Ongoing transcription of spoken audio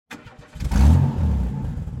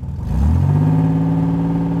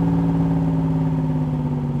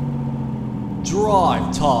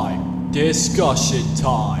Drive time. Discussion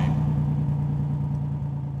time.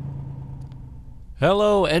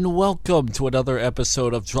 Hello and welcome to another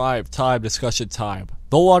episode of Drive Time Discussion Time,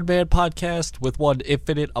 the one-man podcast with one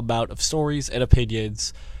infinite amount of stories and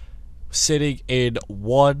opinions, sitting in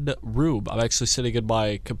one room. I'm actually sitting in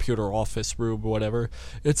my computer office room or whatever.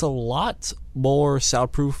 It's a lot more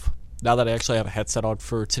soundproof now that I actually have a headset on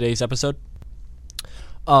for today's episode.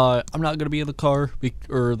 I'm not going to be in the car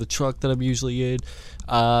or the truck that I'm usually in.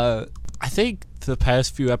 I think the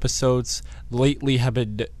past few episodes lately have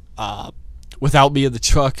been without me in the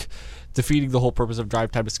truck, defeating the whole purpose of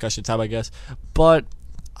Drive Time Discussion Time, I guess. But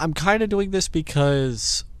I'm kind of doing this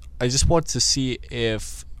because I just want to see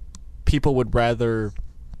if people would rather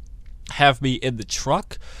have me in the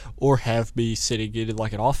truck or have me sitting in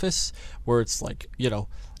like an office where it's like, you know,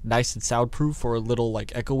 nice and soundproof or a little like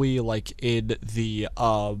echoey, like in the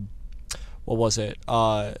what was it?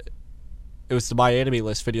 It was the My Anime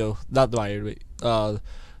List video, not the My Anime. Oh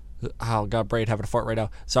god, brain having a fart right now.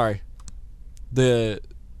 Sorry. The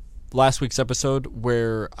last week's episode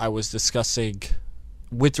where I was discussing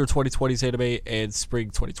winter 2020's anime and spring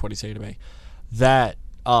 2020's anime. That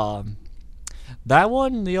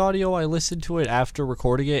one, the audio, I listened to it after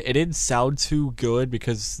recording it. It didn't sound too good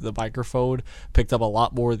because the microphone picked up a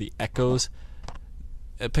lot more of the echoes.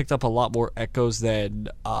 It picked up a lot more echoes than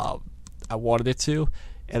I wanted it to,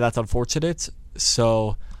 and that's unfortunate.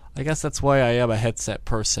 So I guess that's why I am a headset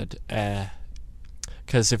person.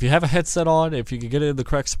 Because if you have a headset on, if you can get it in the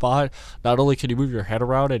correct spot, not only can you move your head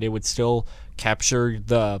around and it would still capture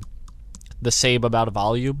the same amount of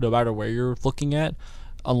volume no matter where you're looking at,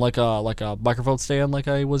 unlike a microphone stand like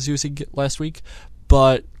I was using last week.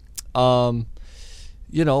 But you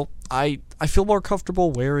know, I feel more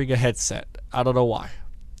comfortable wearing a headset. I don't know why.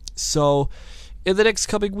 So in the next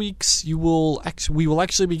coming weeks, we will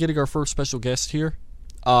actually be getting our first special guest here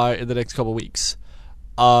in the next couple weeks.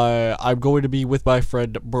 I'm going to be with my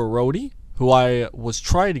friend Brody, who I was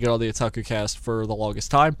trying to get on the Otaku Cast for the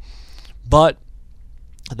longest time, but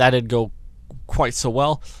that didn't go quite so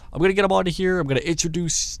well. I'm going to get them on here. I'm going to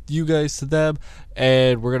introduce you guys to them,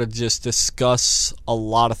 and we're going to just discuss a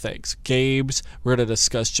lot of things. Games, we're going to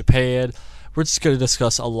discuss Japan. We're just going to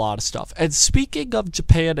discuss a lot of stuff. And speaking of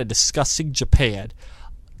Japan and discussing Japan,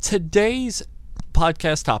 today's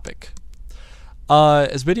podcast topic,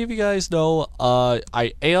 as many of you guys know,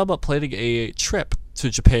 I am planning a trip to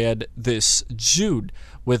Japan this June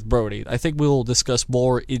with Brody. I think we'll discuss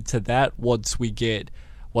more into that once in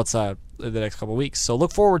the next couple of weeks. So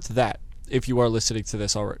look forward to that if you are listening to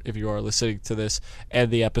this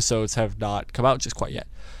and the episodes have not come out just quite yet.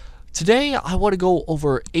 Today I want to go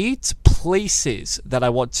over 8 places that I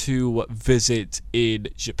want to visit in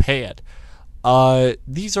Japan.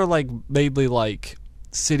 These are like mainly like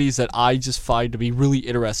cities that I just find to be really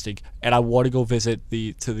interesting, and I want to go visit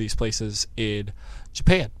these places in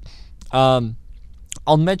Japan.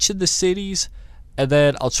 I'll mention the cities, and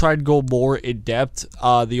then I'll try and go more in depth.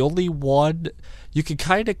 The only one you can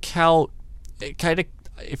kind of count,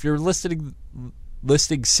 if you're listing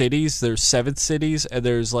cities, there's 7 cities, and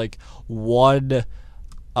there's like one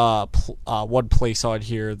place on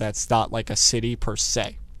here that's not like a city per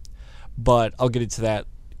se. But I'll get into that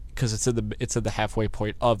because it's in the halfway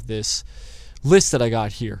point of this list that I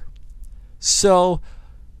got here. So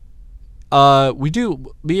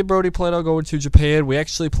me and Brody plan on going to Japan. We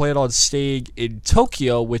actually plan on staying in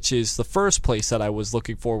Tokyo, which is the first place that I was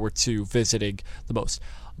looking forward to visiting the most.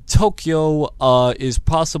 Tokyo is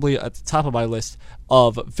possibly at the top of my list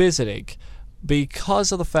of visiting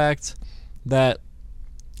because of the fact that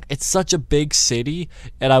it's such a big city,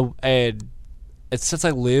 and since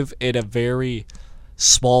I live in a very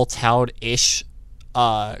small town-ish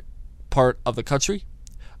part of the country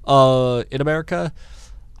in America,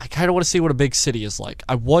 I kind of want to see what a big city is like.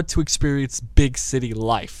 I want to experience big city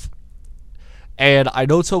life. And I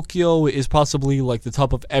know Tokyo is possibly like the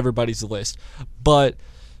top of everybody's list, but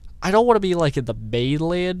I don't want to be like in the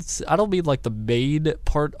mainland. I don't mean like the main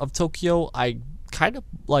part of Tokyo. I kind of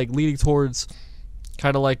like leaning towards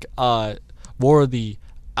kind of like more of the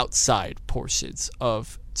outside portions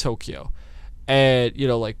of Tokyo. And, you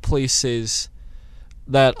know, like places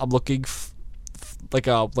that I'm looking like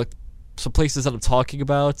some places that I'm talking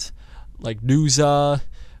about, like Nusa,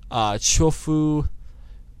 Chofu,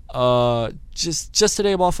 just to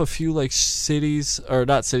name off a few like cities, or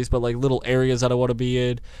not cities, but like little areas that I want to be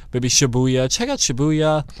in. Maybe Shibuya. Check out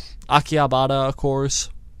Shibuya, Akihabara, of course.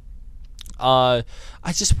 I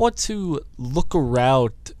just want to look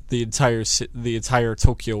around the entire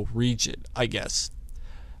Tokyo region, I guess.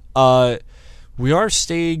 We are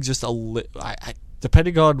staying just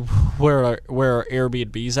depending on where our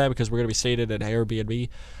Airbnb's at, because we're gonna be staying in an Airbnb,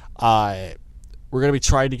 we're gonna be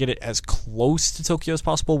trying to get it as close to Tokyo as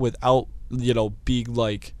possible without being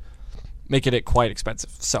like making it quite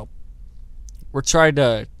expensive. So we're trying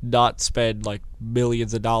to not spend like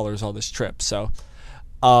millions of dollars on this trip. So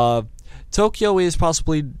Tokyo is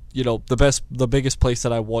possibly the biggest place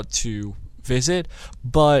that I want to visit,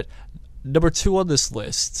 but number 2 on this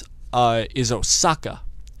list is Osaka.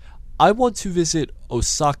 I want to visit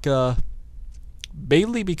Osaka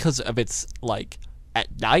mainly because of its like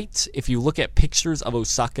at night. If you look at pictures of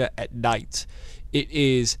Osaka at night, it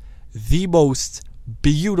is the most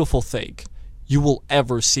beautiful thing you will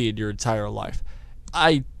ever see in your entire life.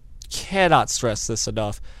 I cannot stress this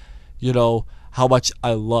enough. How much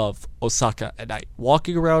I love Osaka at night.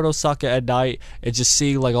 Walking around Osaka at night and just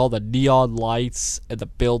seeing like all the neon lights and the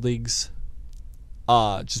buildings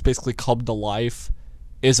just basically come to life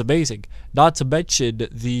is amazing. Not to mention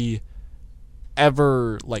the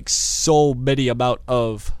ever like so many amount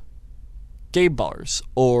of game bars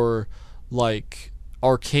or like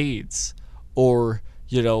arcades or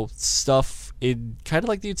stuff in kind of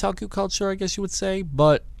like the otaku culture, I guess you would say,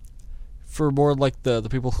 but for more like the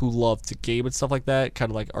people who love to game and stuff like that,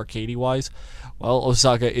 kind of like arcadey wise, well,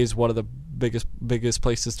 Osaka is one of the biggest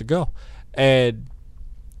places to go. And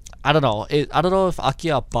I don't know if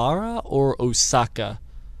Akihabara or Osaka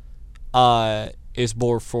is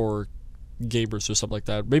more for gamers or something like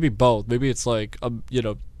that. Maybe both. Maybe it's like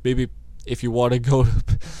maybe if you want to go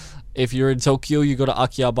if you're in Tokyo, you go to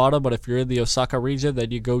Akihabara, but if you're in the Osaka region,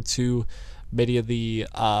 then you go to many of the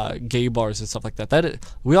game bars and stuff like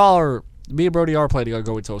that. Me and Brody are planning on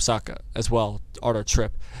going to Osaka as well on our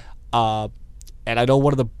trip. And I know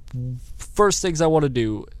one of the first things I want to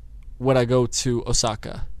do when I go to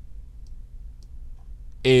Osaka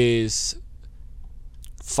is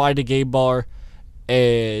find a game bar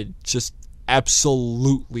and just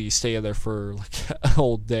absolutely stay in there for like a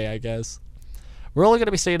whole day, I guess. We're only going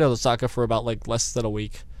to be staying in Osaka for about like less than a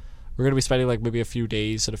week. We're going to be spending like maybe a few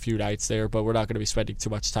days and a few nights there, but we're not going to be spending too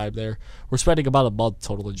much time there. We're spending about a month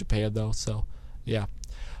total in Japan though, so yeah.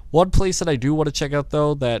 One place that I do want to check out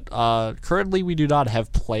though that currently we do not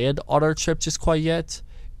have planned on our trip just quite yet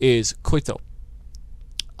is Kyoto.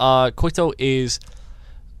 Kyoto is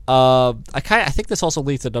I think this also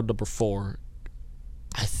leads to number 4.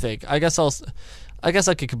 I guess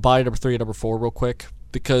I could combine number 3 and number 4 real quick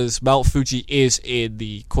because Mount Fuji is in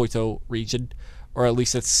the Kyoto region, or at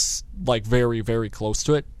least it's like very, very close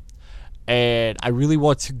to it. And I really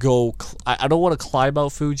want to go. I don't want to climb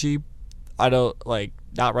Mount Fuji. I don't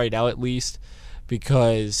not right now at least,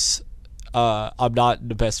 because I'm not in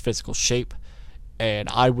the best physical shape, and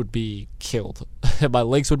I would be killed. My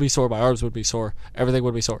legs would be sore, my arms would be sore, everything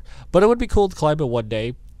would be sore. But it would be cool to climb it one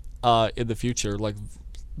day in the future, like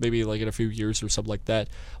maybe like in a few years or something like that.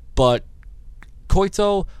 But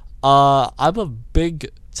Kyoto, I'm a big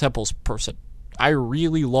temples person. I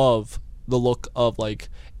really love the look of like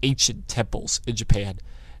ancient temples in Japan,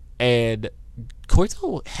 and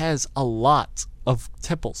Kyoto has a lot of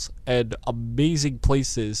temples and amazing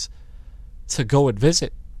places to go and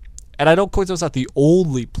visit. And I know Kyoto's not the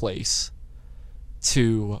only place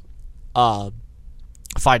to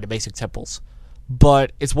find amazing temples,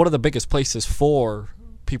 but it's one of the biggest places for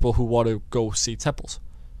people who want to go see temples.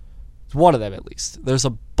 It's one of them, at least. There's a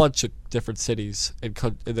bunch of different cities in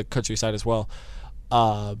the countryside as well,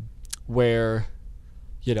 where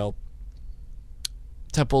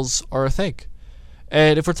temples are a thing.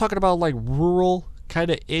 And if we're talking about like rural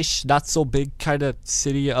kind of ish, not so big kind of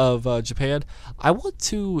city of Japan, I want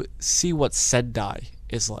to see what Sendai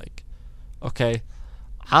is like. Okay,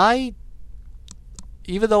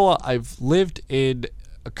 even though I've lived in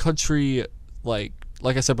a country like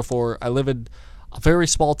I said before, I live in a very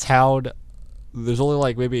small town. There's only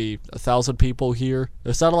like maybe 1,000 people here.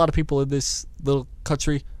 There's not a lot of people in this little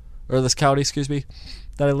country, or this county, excuse me,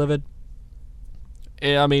 that I live in.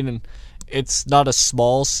 I mean, it's not a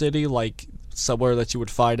small city like somewhere that you would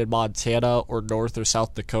find in Montana or North or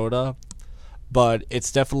South Dakota, but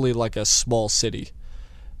it's definitely like a small city.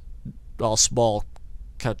 Well, small,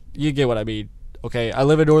 you get what I mean. Okay, I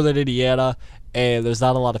live in northern Indiana, and there's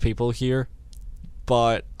not a lot of people here,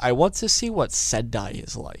 but I want to see what Sendai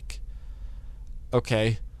is like.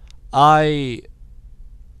 Okay, I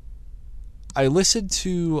listened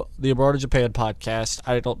to the Abroad of Japan podcast.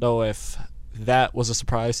 I don't know if that was a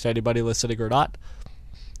surprise to anybody listening or not,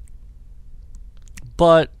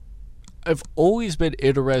 but I've always been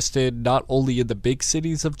interested not only in the big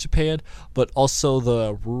cities of Japan, but also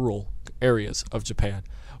the rural areas of Japan,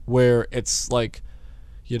 where it's like,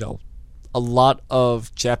 a lot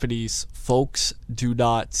of Japanese folks do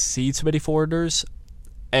not see too many foreigners,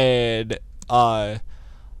 and Sendai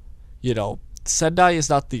is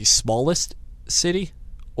not the smallest city,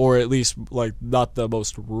 or at least like not the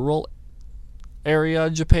most rural area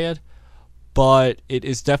in Japan, but it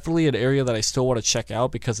is definitely an area that I still want to check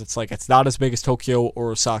out because it's not as big as Tokyo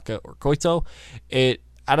or Osaka or Kyoto. It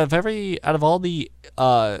out of all the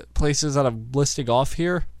places that I'm listing off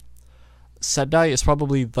here, Sendai is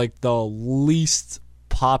probably like the least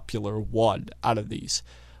popular one out of these.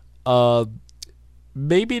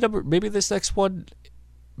 Maybe this next one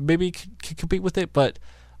maybe can compete with it, but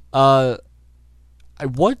I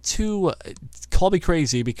want to call me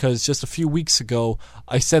crazy because just a few weeks ago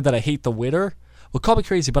I said that I hate the winter. Well, call me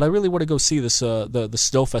crazy, but I really want to go see this the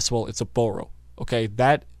snow festival in Sapporo. Okay,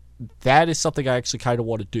 that is something I actually kind of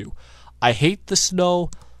want to do. I hate the snow.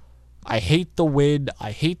 I hate the wind.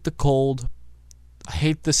 I hate the cold. I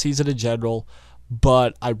hate the season in general.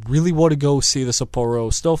 But I really want to go see the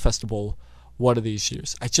Sapporo Snow Festival one of these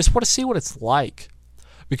years. I just want to see what it's like.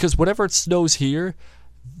 Because whenever it snows here,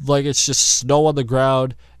 like it's just snow on the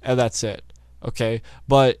ground and that's it. Okay?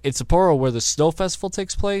 But in Sapporo, where the Snow Festival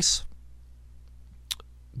takes place,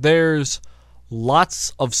 there's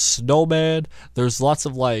lots of snowmen. There's lots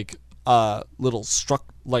of little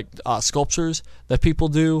sculptures that people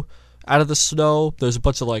do out of the snow. There's a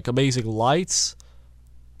bunch of amazing lights.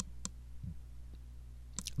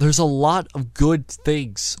 There's a lot of good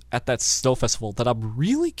things at that snow festival that I'm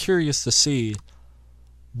really curious to see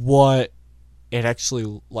what it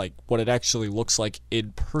actually looks like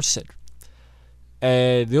in person.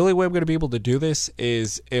 And the only way I'm going to be able to do this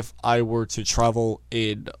is if I were to travel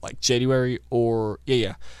in January or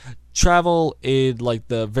travel in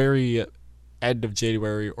the very end of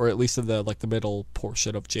January, or at least in the middle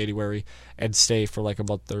portion of January, and stay for a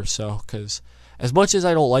month or so. Because as much as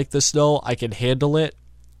I don't like the snow, I can handle it.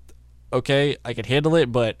 Okay, I can handle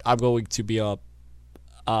it, but I'm going to be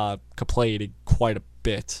complaining quite a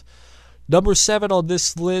bit. Number 7 on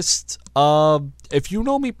this list. If you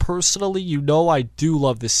know me personally, you know I do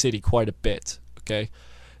love this city quite a bit. Okay,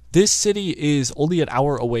 this city is only an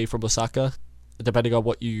hour away from Osaka, depending on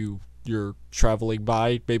what you're traveling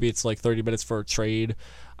by. Maybe it's 30 minutes for a train.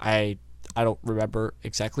 I don't remember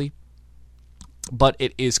exactly, but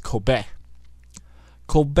it is Kobe.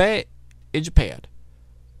 Kobe in Japan.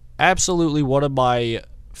 Absolutely one of my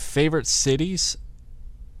favorite cities,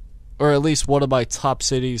 or at least one of my top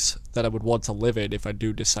cities that I would want to live in if I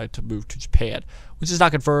do decide to move to Japan, which is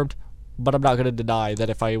not confirmed, but I'm not going to deny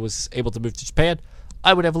that if I was able to move to Japan,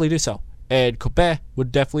 I would definitely do so. And Kobe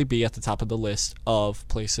would definitely be at the top of the list of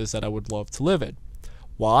places that I would love to live in.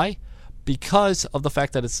 Why? Because of the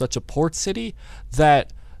fact that it's such a port city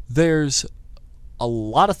that there's a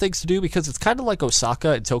lot of things to do, because it's kind of like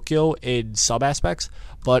Osaka and Tokyo in some aspects,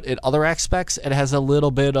 but in other aspects it has a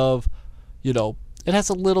little bit of,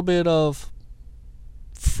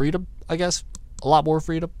 freedom, I guess. A lot more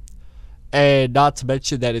freedom. And not to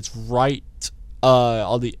mention that it's right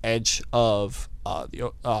on the edge of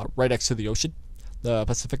right next to the ocean, the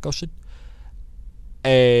Pacific Ocean.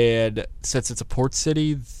 And since it's a port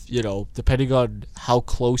city, depending on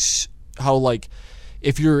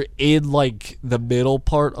if you're in the middle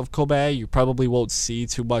part of Kobe, you probably won't see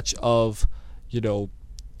too much of,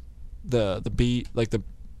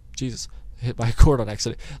 Jesus, hit my cord on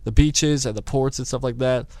accident. The beaches and the ports and stuff like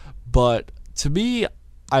that. But to me,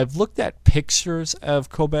 I've looked at pictures of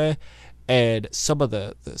Kobe, and some of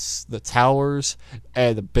the towers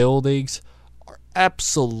and the buildings are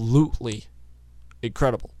absolutely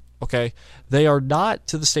incredible. Okay, they are not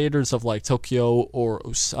to the standards of Tokyo or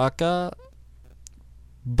Osaka,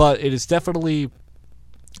 but it is definitely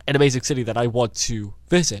an amazing city that I want to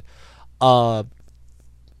visit. I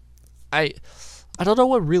don't know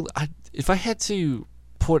what really. If I had to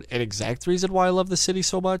put an exact reason why I love the city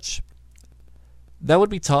so much, that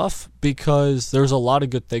would be tough, because there's a lot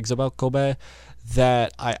of good things about Kobe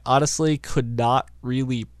that I honestly could not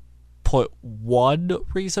really put one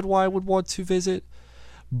reason why I would want to visit.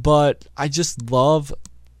 But I just love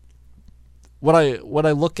when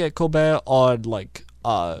I look at Kobe on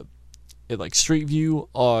in Street View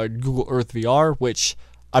on Google Earth VR, which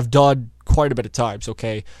I've done quite a bit of times.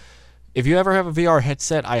 Okay, if you ever have a VR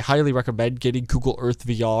headset, I highly recommend getting Google Earth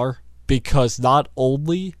VR, because not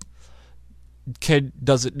only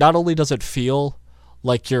does it feel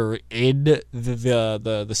like you're in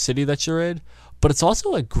the city that you're in, but it's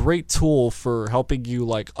also a great tool for helping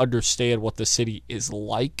you understand what the city is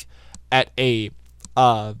like at a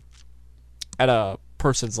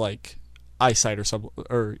person's eyesight eyesight,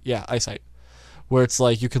 where it's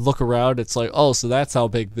like you can look around. It's like, oh, so that's how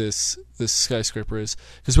big this skyscraper is.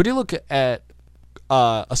 Because when you look at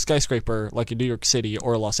a skyscraper like in New York City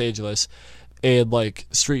or Los Angeles, and like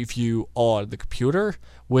street view on the computer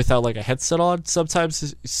without like a headset on,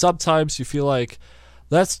 sometimes you feel like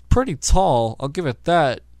that's pretty tall. I'll give it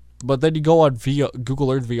that. But then you go on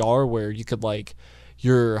Google Earth VR where you could like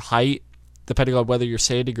your height depending on whether you're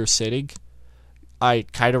standing or sitting. I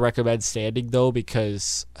kind of recommend standing though,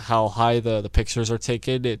 because how high the pictures are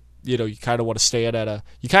taken, you kind of want to stand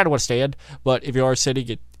but if you are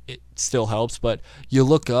sitting, it still helps. But you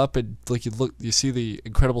look up and like you see the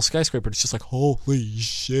incredible skyscraper. It's just like, holy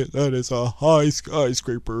shit, that is a high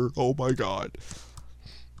skyscraper. Oh my god.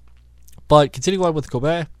 But continuing on with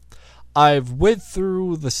Kobe, I've went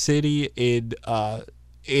through the city in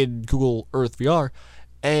Google Earth VR,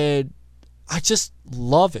 and I just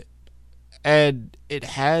love it. And it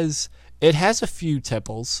has a few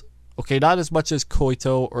temples. Okay, not as much as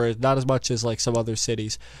Kyoto, or not as much as like some other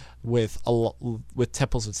cities with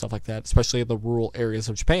temples and stuff like that, especially in the rural areas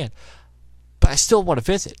of Japan. But I still want to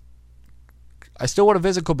visit. I still want to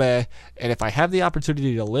visit Kobe, and if I have the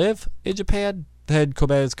opportunity to live in Japan, then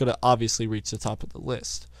Kobe is going to obviously reach the top of the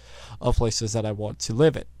list of places that I want to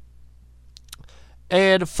live in.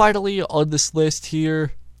 And finally on this list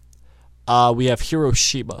here, we have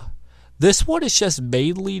Hiroshima. This one is just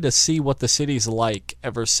mainly to see what the city's like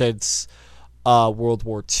ever since World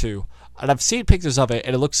War II. And I've seen pictures of it,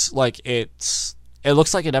 and it looks like it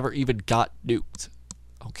never even got nuked.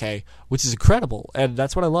 Okay, which is incredible, and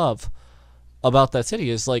that's what I love about that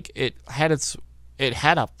city. Is like it had a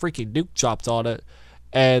freaking nuke dropped on it,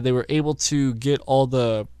 and they were able to get all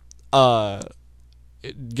the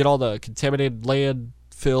contaminated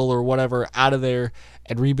landfill or whatever out of there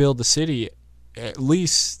and rebuild the city. At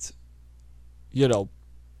least, it's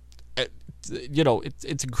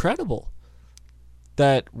incredible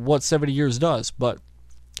that what 70 years does. But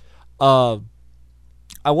I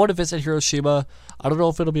want to visit Hiroshima. I don't know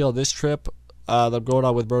if it'll be on this trip that I'm going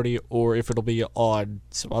on with Brody, or if it'll be on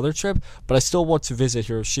some other trip, but I still want to visit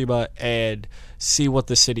Hiroshima and see what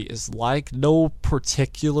the city is like. No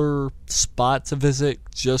particular spot to visit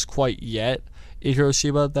just quite yet in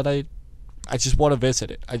Hiroshima that I just want to visit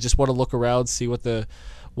it. I just want to look around, see what the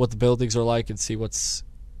buildings are like, and see what's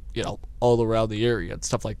all around the area and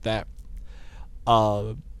stuff like that.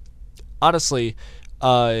 Honestly,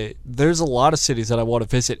 there's a lot of cities that I want to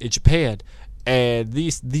visit in Japan, and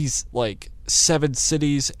these like 7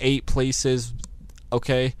 cities, 8 places,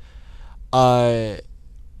 okay, are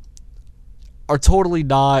totally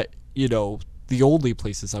not the only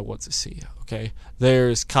places I want to see. Okay,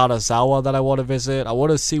 there's Kanazawa that I want to visit. I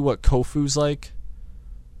want to see what Kofu's like.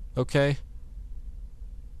 Okay.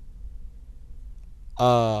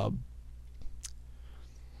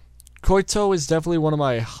 Kyoto is definitely one of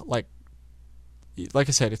my like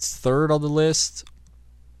I said, it's third on the list.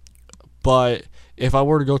 But if I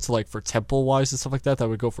were to go to like for temple wise and stuff like that, I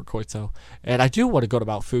would go for Kyoto. And I do want to go to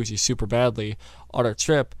Mount Fuji super badly on our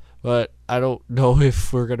trip, but I don't know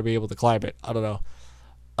if we're gonna be able to climb it. I don't know.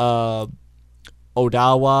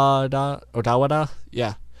 Odawada,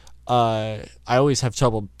 yeah. I always have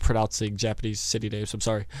trouble pronouncing Japanese city names. I'm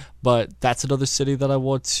sorry, but that's another city that I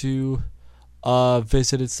want to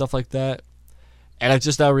visit and stuff like that. And I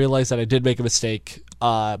just now realized that I did make a mistake.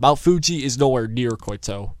 Mount Fuji is nowhere near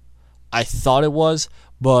Kyoto. I thought it was,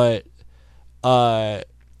 but I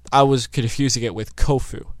was confusing it with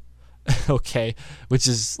Kofu. Okay, which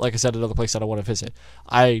is, like I said, another place that I want to visit.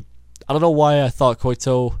 I don't know why I thought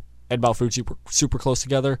Kyoto and Mount Fuji were super close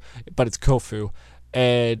together, but it's Kofu.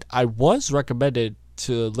 And I was recommended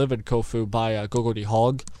to live in Kofu by Gogo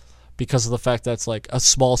Nihong because of the fact that it's like a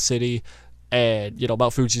small city, and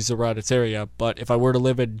Mount Fuji's around its area. But if I were to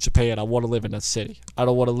live in Japan, I want to live in a city. I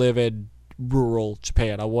don't want to live in rural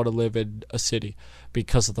Japan. I want to live in a city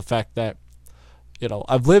because of the fact that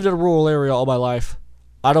I've lived in a rural area all my life.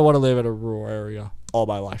 I don't want to live in a rural area all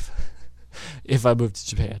my life if I move to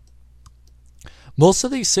Japan. Most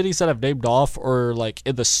of these cities that I've named off are like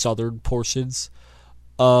in the southern portions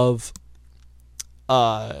of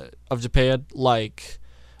Japan. Like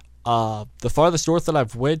the farthest north that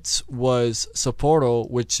I've went was Sapporo,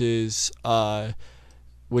 which is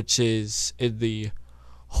in the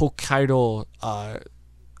Hokkaido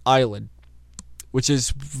island, which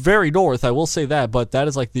is very north, I will say that, but that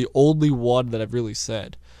is like the only one that I've really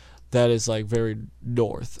said that is like very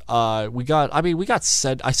north. I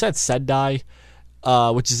said Sendai,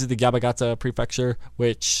 which is in the Yamagata prefecture,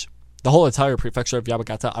 which the whole entire prefecture of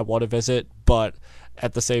Yamagata I want to visit, but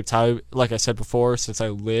at the same time, like I said before, since I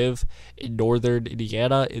live in northern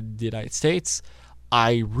Indiana in the United States,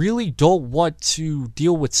 I really don't want to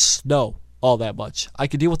deal with snow all that much. I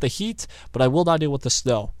can deal with the heat, but I will not deal with the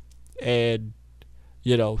snow. And,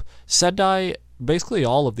 Sendai, basically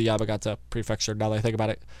all of the Yamagata Prefecture, now that I think about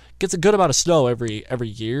it, gets a good amount of snow every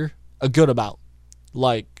year. A good amount.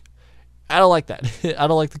 Like, I don't like that. I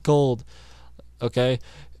don't like the cold. Okay?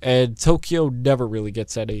 And Tokyo never really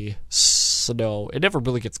gets any snow. It never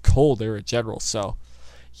really gets cold there in general, so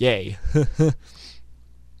yay.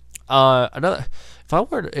 If I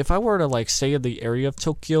were to like stay in the area of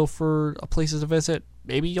Tokyo for places to visit,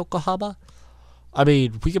 maybe Yokohama. I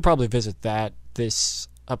mean, we could probably visit that this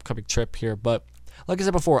upcoming trip here, but like I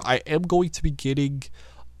said before, I am going to be getting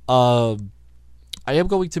Brody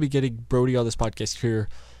on this podcast here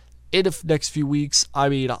in the next few weeks. I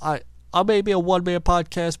mean, I may be a one-man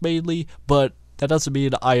podcast mainly, but that doesn't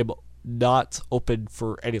mean I am not open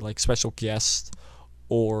for any like special guests,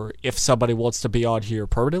 or if somebody wants to be on here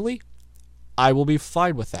permanently, I will be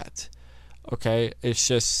fine with that. Okay? It's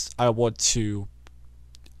just I want to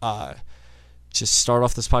just start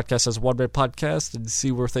off this podcast as a one-man podcast and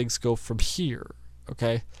see where things go from here.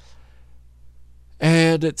 Okay?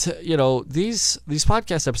 And these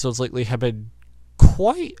podcast episodes lately have been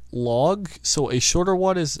quite long, so a shorter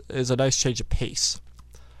one is a nice change of pace.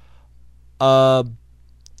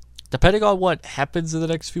 Depending on what happens in the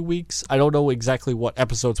next few weeks, I don't know exactly what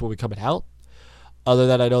episodes will be coming out. Other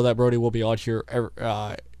than I know that Brody will be on here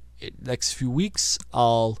next few weeks.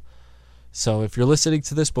 So if you're listening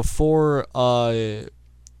to this before the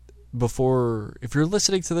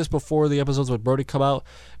episodes with Brody come out,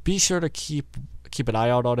 be sure to keep an eye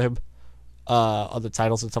out on him, on the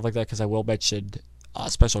titles and stuff like that, because I will mention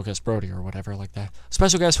special guest Brody or whatever like that.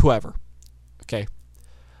 Special guest whoever. Okay.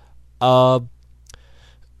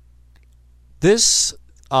 This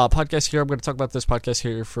podcast here, I'm going to talk about this podcast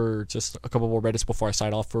here for just a couple more minutes before I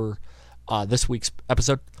sign off for this week's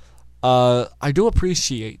episode. I do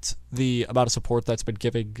appreciate the amount of support that's been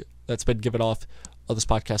given off of this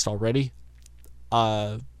podcast already.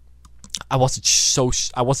 I wasn't so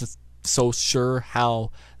sure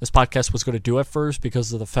how this podcast was going to do at first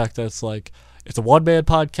because of the fact that it's a one-man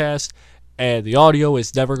podcast and the audio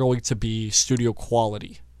is never going to be studio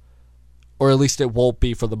quality. Or at least it won't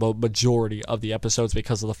be for the majority of the episodes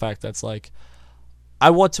because of the fact that I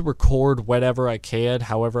want to record whenever I can,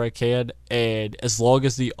 however I can, and as long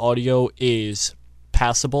as the audio is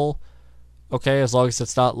passable, okay, as long as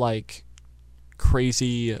it's not like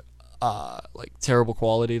crazy, like terrible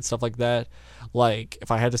quality and stuff like that. Like, if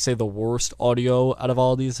I had to say the worst audio out of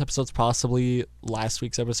all these episodes, possibly last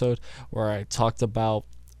week's episode where I talked about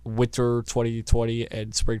winter 2020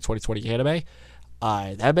 and spring 2020 anime.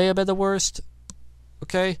 That may have been the worst,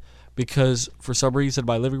 okay? Because for some reason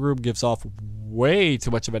my living room gives off way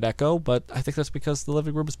too much of an echo, but I think that's because the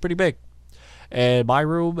living room is pretty big. And my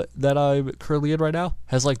room that I'm currently in right now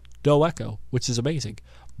has no echo, which is amazing.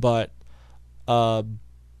 But I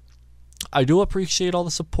do appreciate all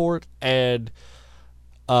the support, and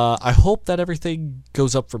I hope that everything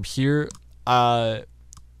goes up from here. I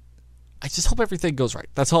just hope everything goes right.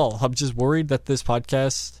 That's all. I'm just worried that this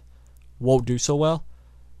podcast won't do so well,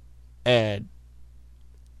 and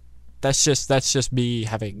that's just me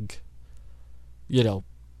having,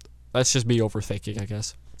 that's just me overthinking, I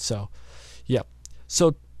guess. So, yeah.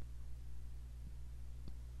 So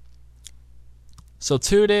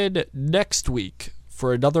tune in next week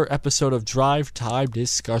for another episode of Drive Time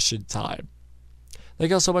Discussion Time. Thank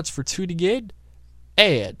you all so much for tuning in,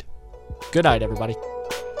 and good night, everybody.